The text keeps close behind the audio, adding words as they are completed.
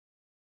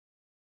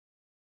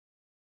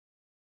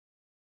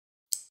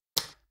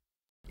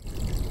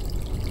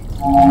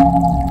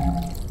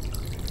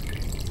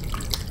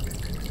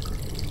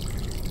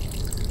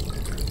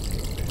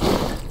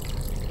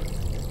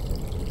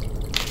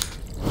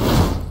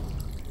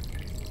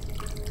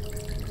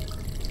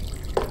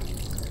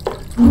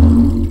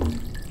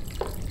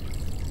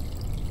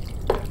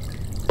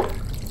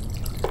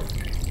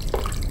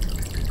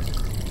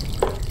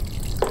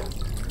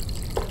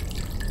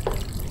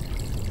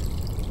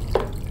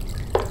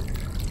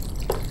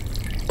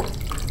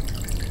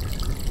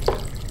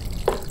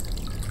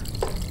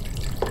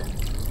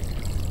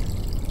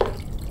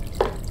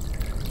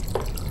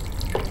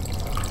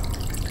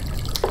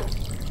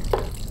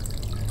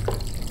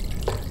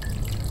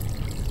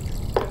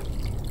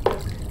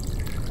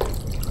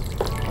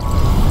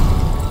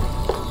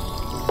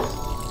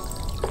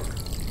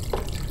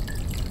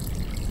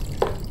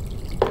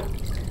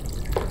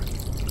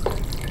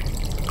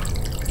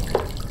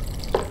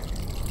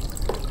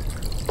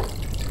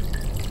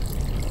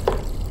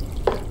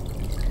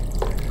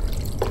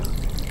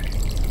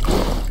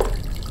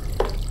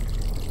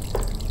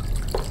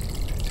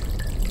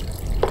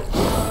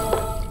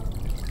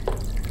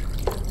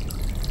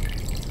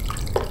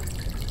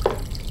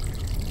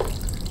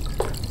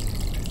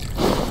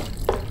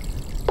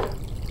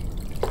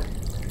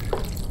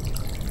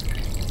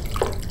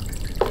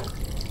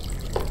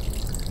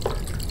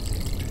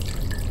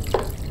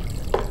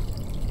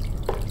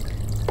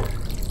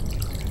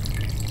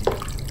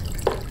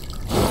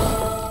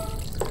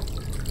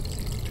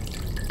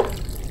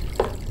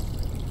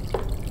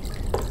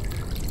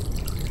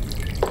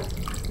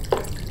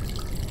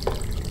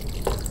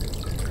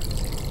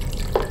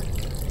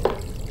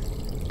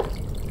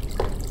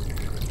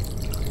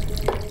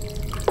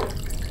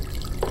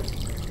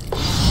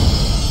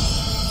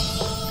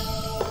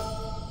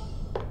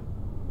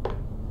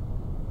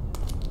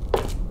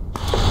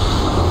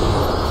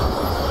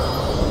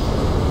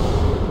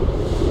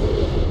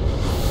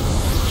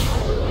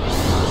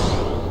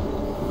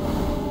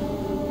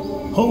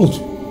Halt!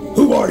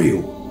 Who are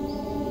you?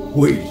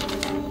 Wait,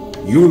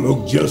 you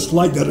look just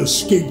like that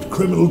escaped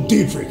criminal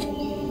Dietrich.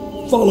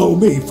 Follow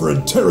me for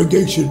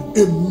interrogation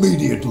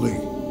immediately.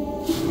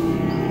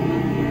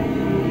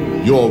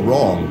 You're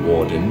wrong,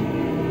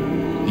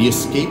 Warden. The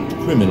escaped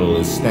criminal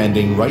is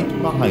standing right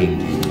behind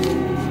you.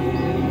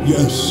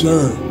 Yes,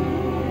 sir.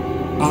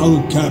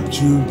 I'll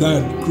capture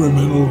that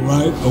criminal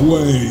right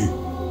away.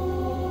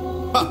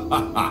 Ha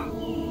ha ha!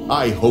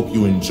 I hope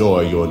you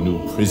enjoy your new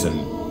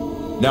prison.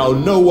 Now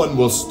no one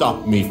will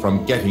stop me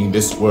from getting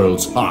this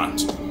world's heart.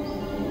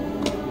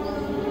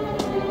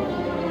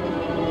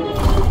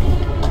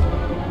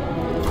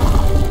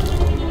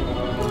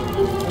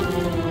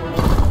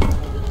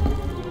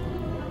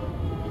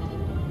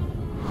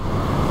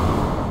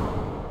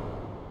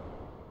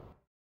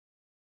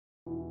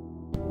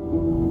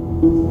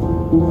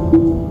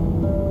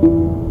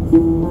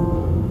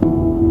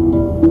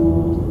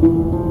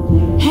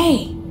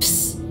 Hey!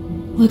 Psst.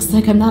 Looks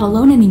like I'm not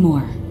alone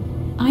anymore.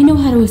 I know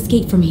how to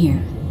escape from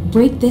here.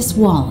 Break this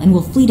wall and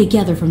we'll flee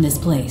together from this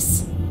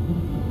place.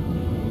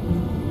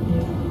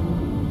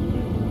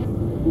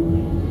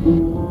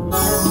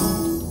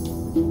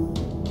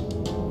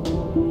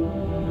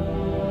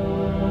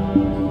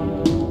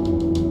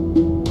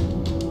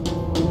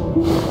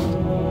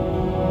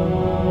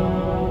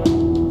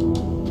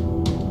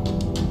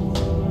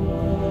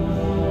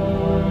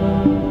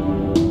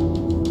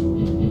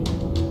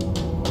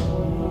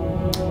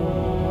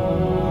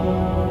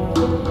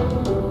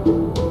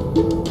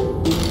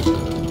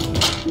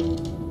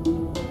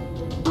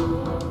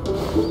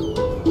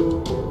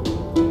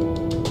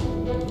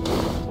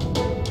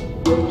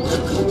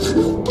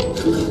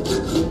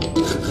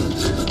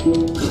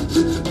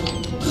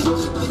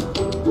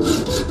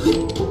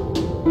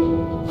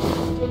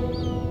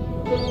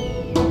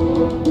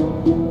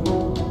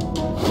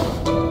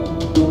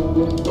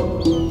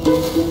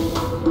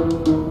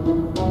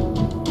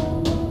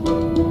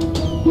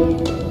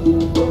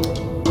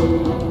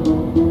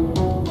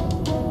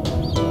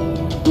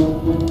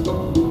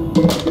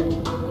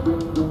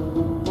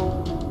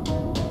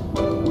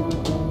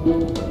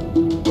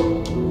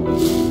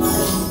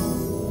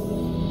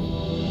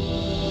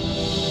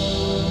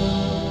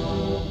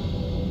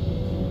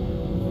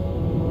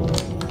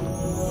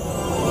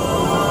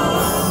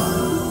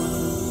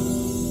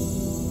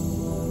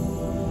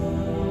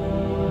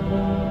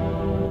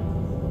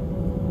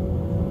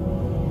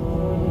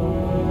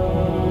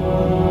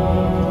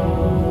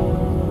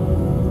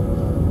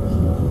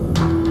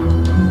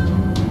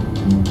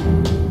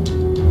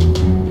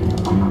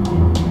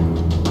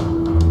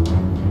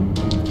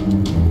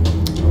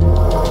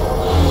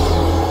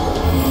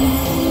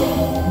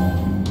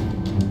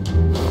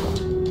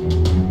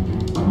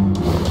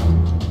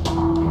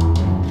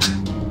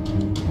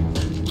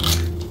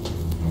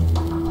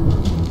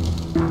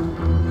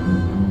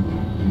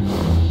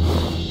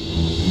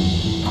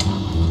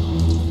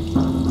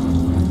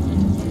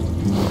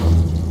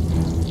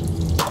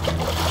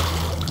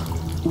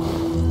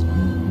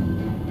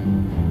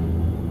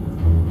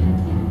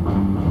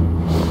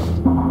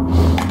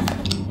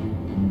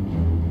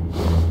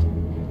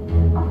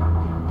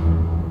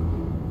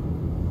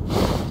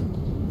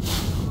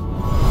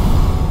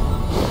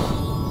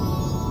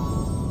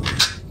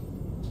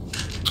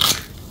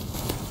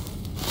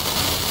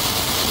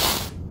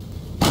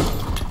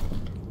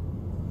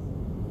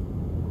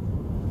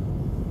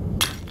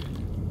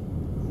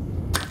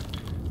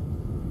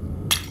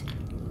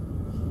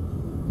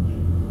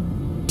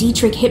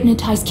 Dietrich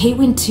hypnotize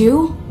Kaywin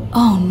too?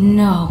 Oh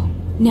no.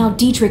 Now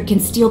Dietrich can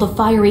steal the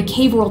fiery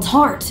cave world's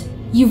heart.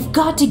 You've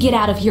got to get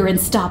out of here and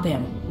stop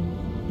him.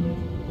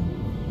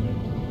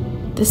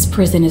 This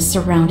prison is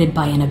surrounded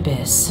by an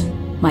abyss.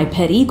 My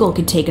pet eagle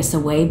could take us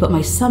away, but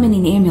my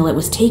summoning amulet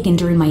was taken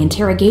during my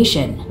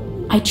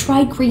interrogation. I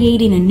tried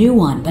creating a new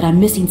one, but I'm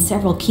missing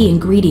several key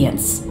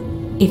ingredients.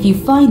 If you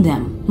find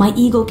them, my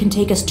eagle can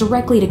take us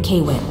directly to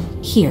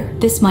Kaywin. Here,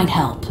 this might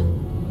help.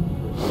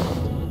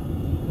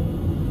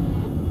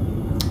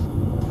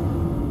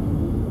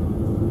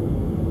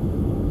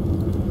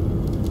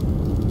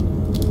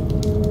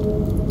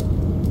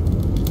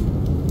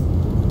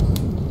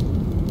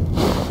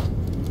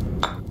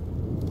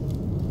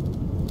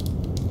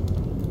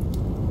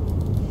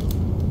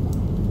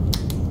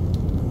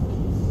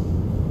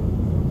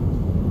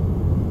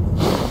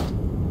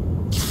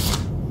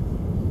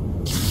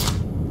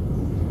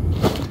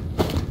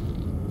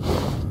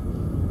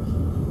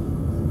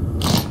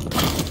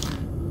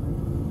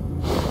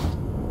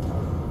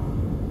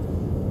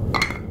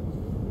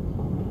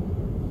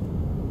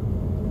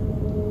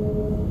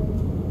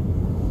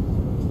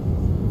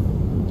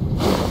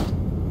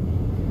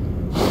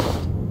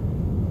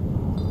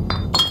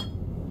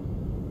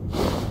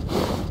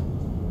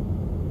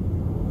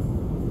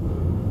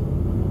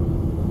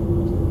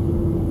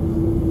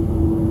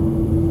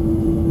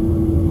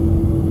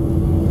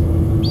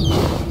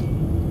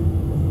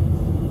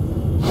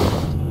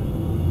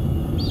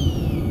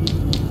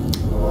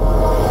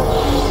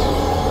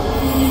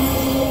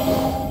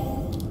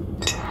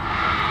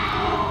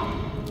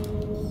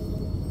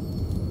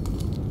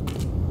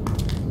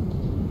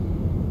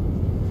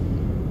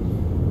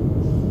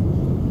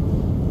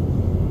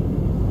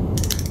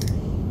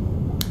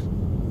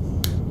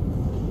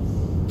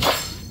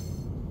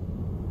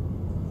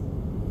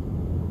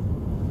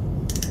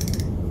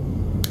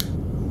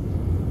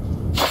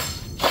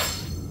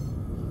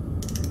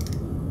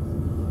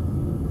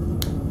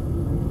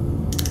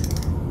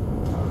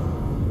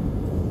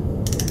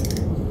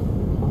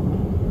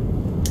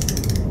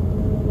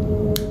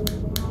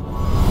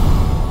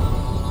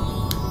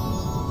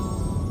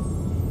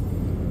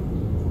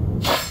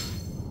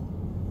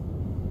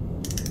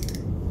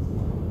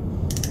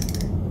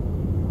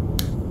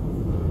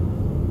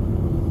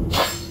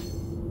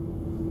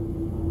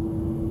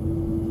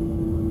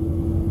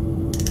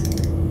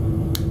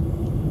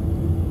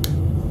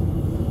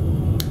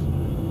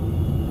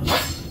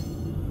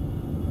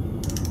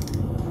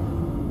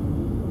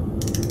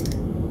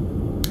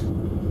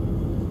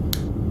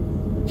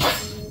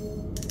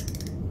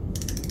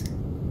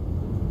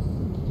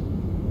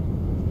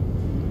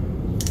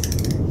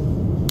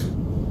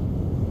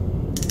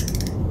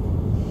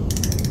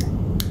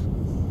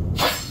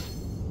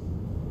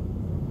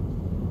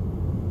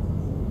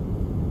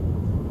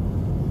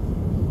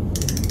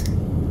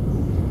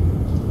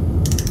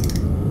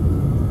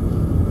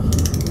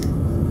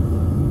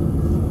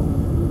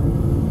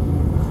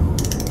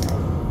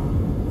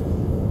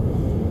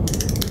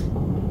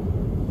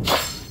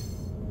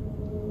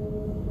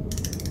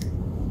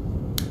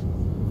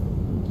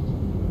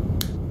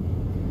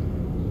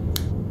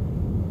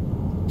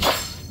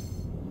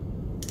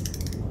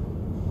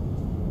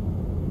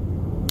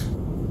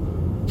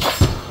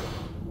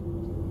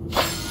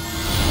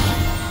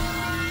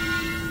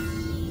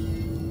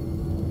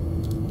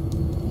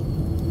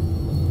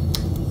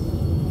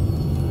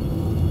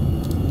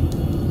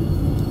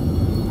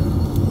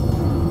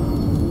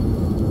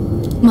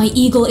 My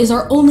eagle is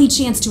our only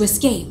chance to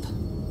escape.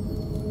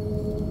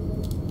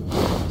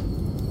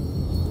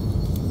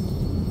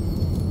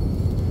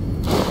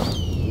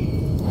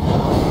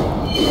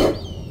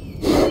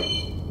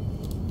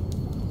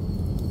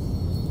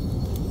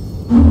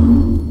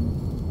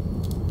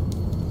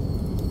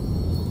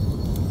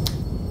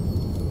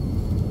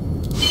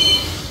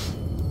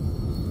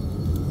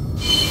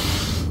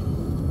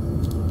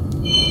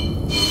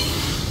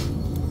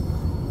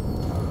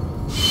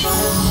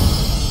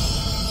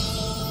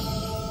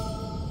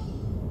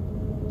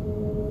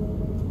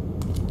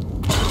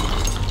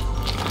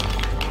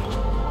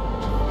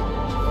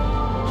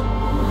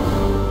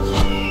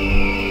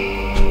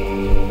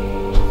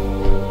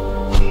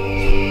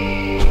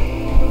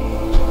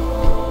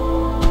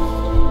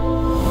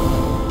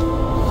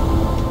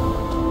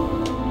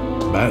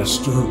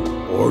 Master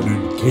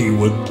ordered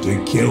Kaywin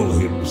to kill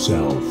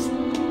himself.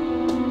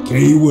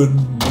 Kaywin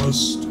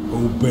must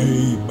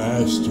obey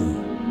Master.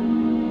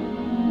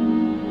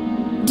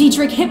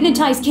 Dietrich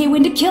hypnotized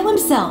Kaywin to kill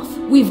himself.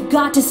 We've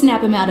got to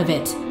snap him out of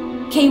it.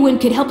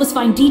 Kaywin could help us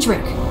find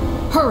Dietrich.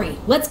 Hurry,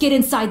 let's get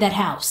inside that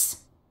house.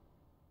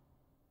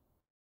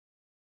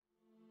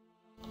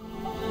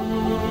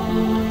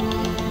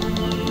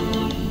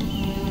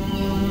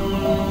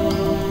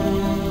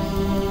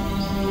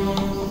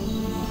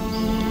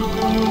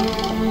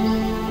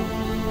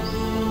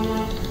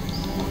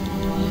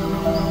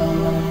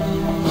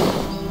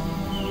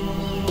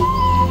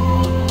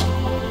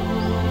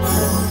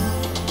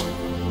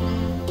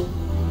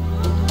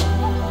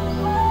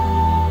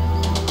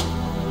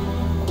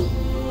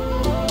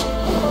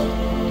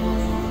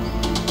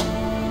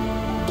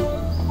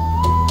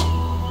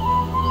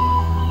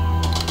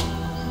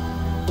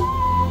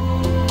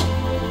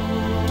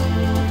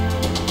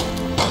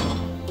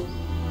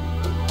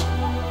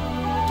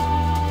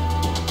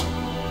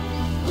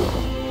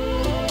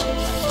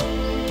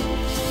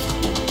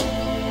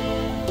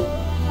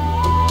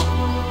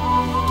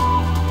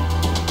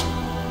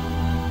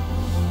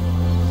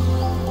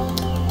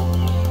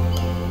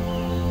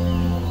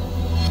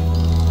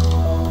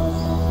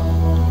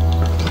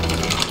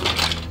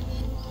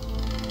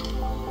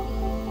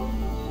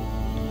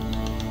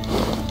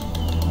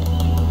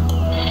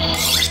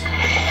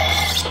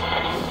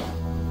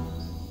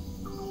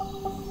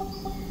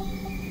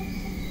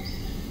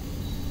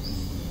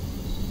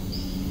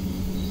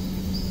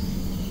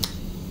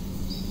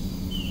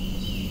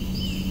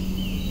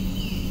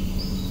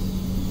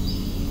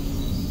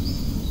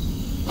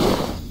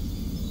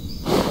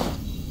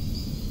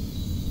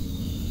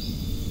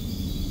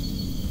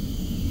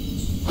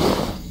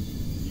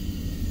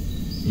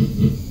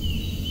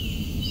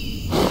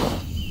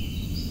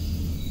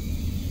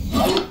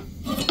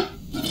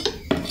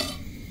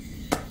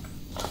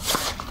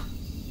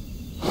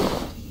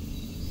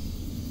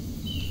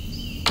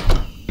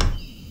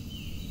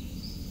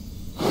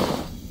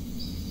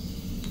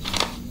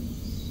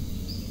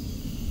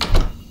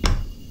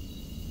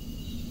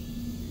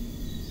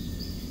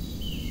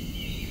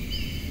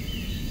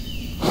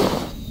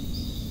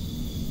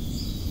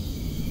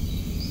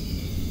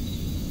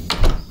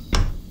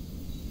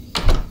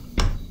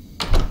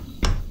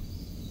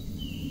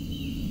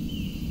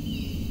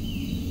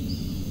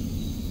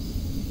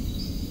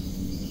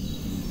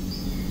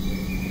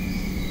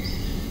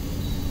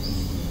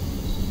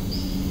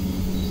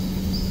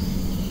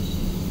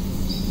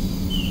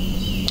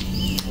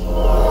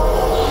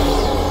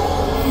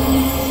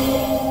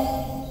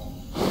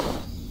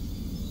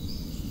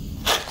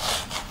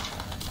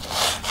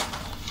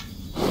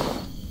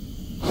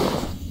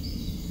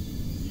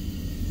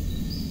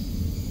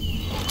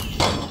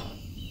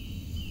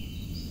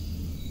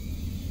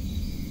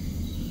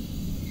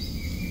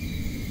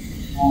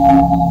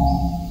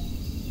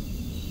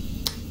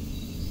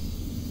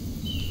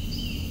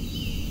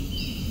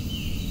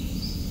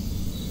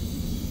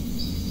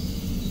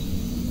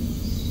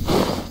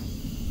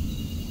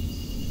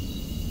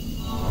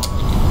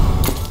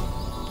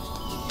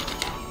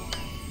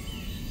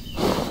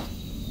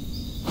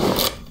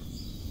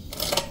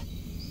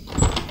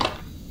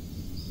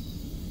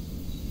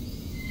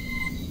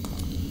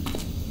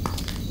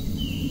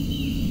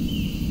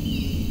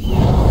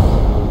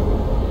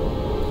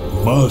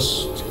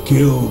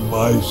 kill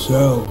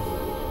myself.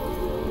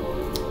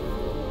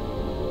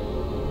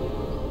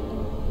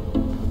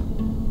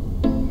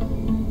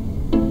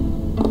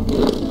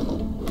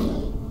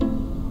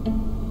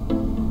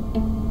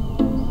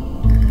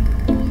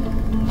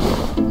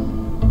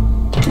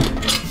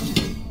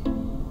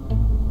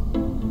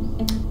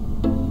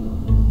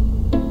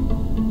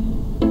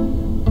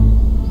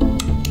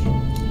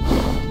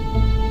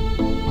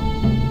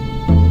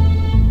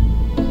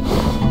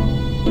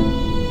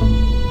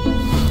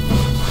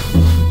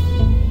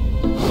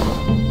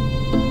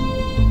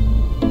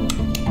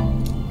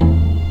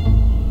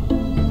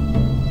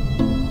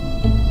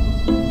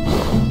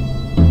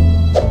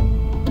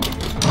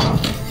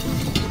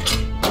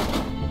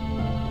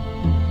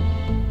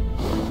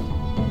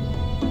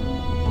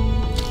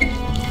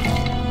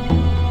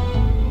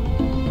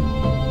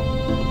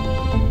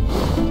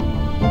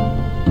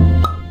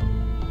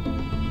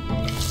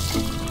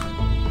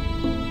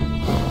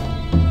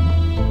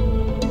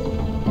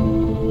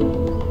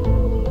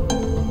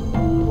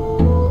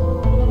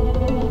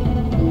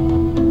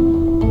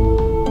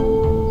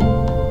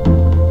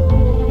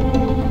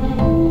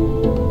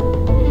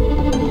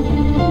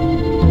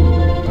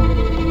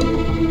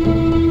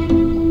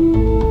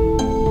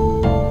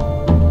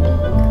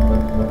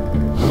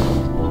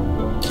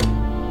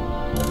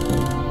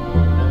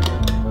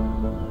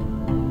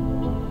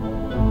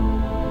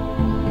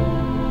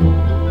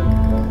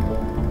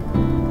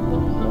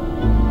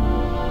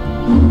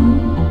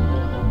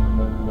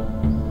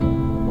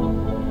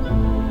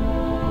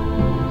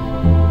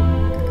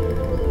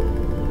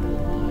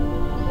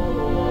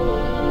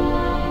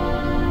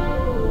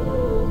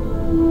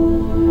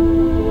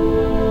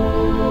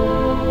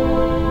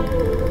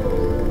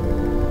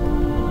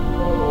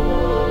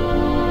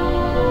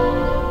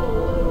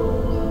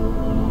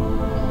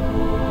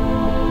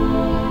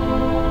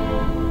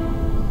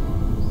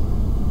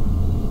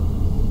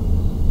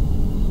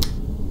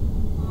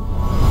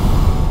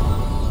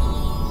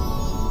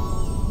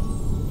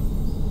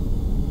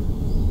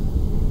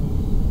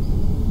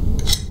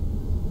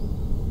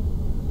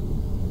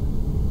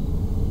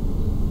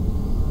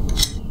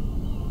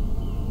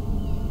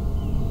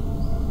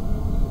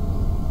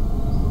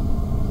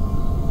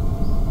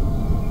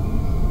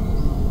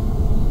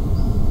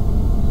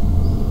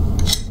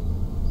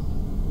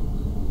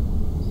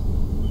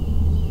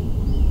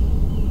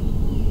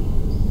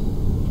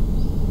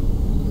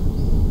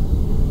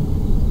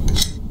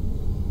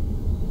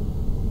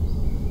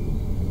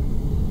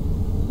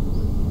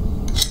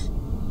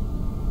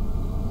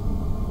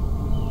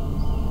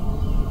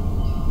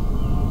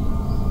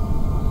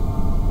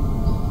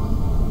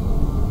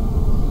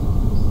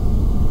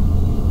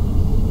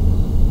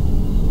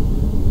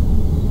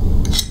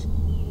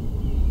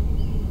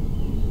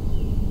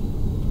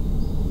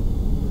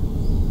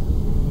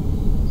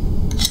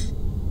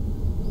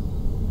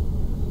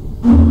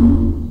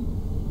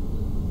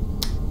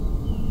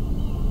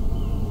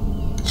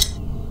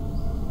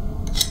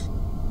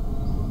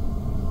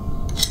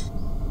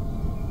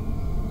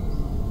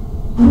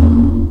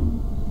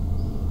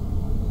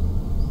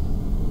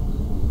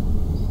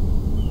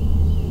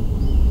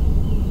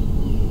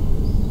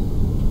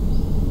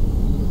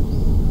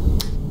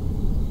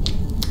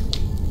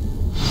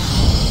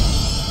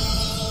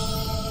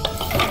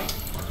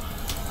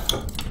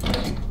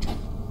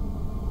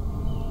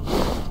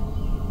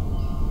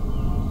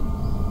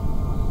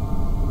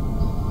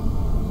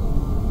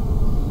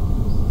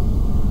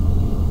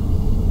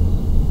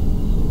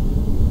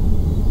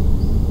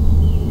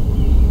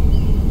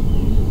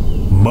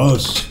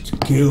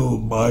 Must kill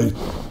my